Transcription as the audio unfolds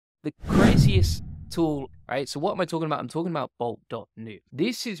the craziest tool, right? So what am I talking about? I'm talking about Bolt.new.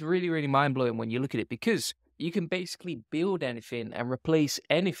 This is really, really mind-blowing when you look at it because you can basically build anything and replace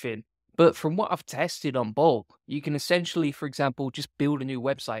anything. But from what I've tested on Bolt, you can essentially, for example, just build a new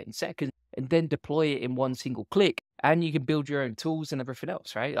website in seconds and then deploy it in one single click. And you can build your own tools and everything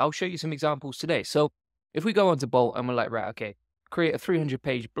else, right? I'll show you some examples today. So if we go onto Bolt and we're like, right, okay, create a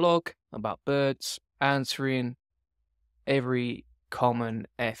 300-page blog about birds, answering every common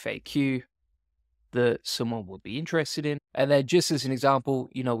FAQ that someone would be interested in. And then just as an example,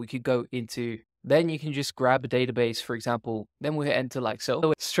 we could go into, then you can just grab a database, for example, then we'll hit enter like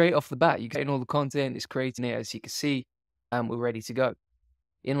so. Straight off the bat, you're getting all the content, it's creating it as you can see, and we're ready to go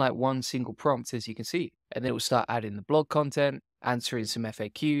in like one single prompt, as you can see. And then it will start adding the blog content, answering some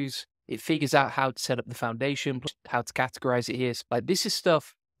FAQs. It figures out how to set up the foundation, how to categorize it here. Like this is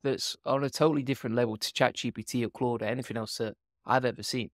stuff that's on a totally different level to ChatGPT or Claude or anything else that I've ever seen.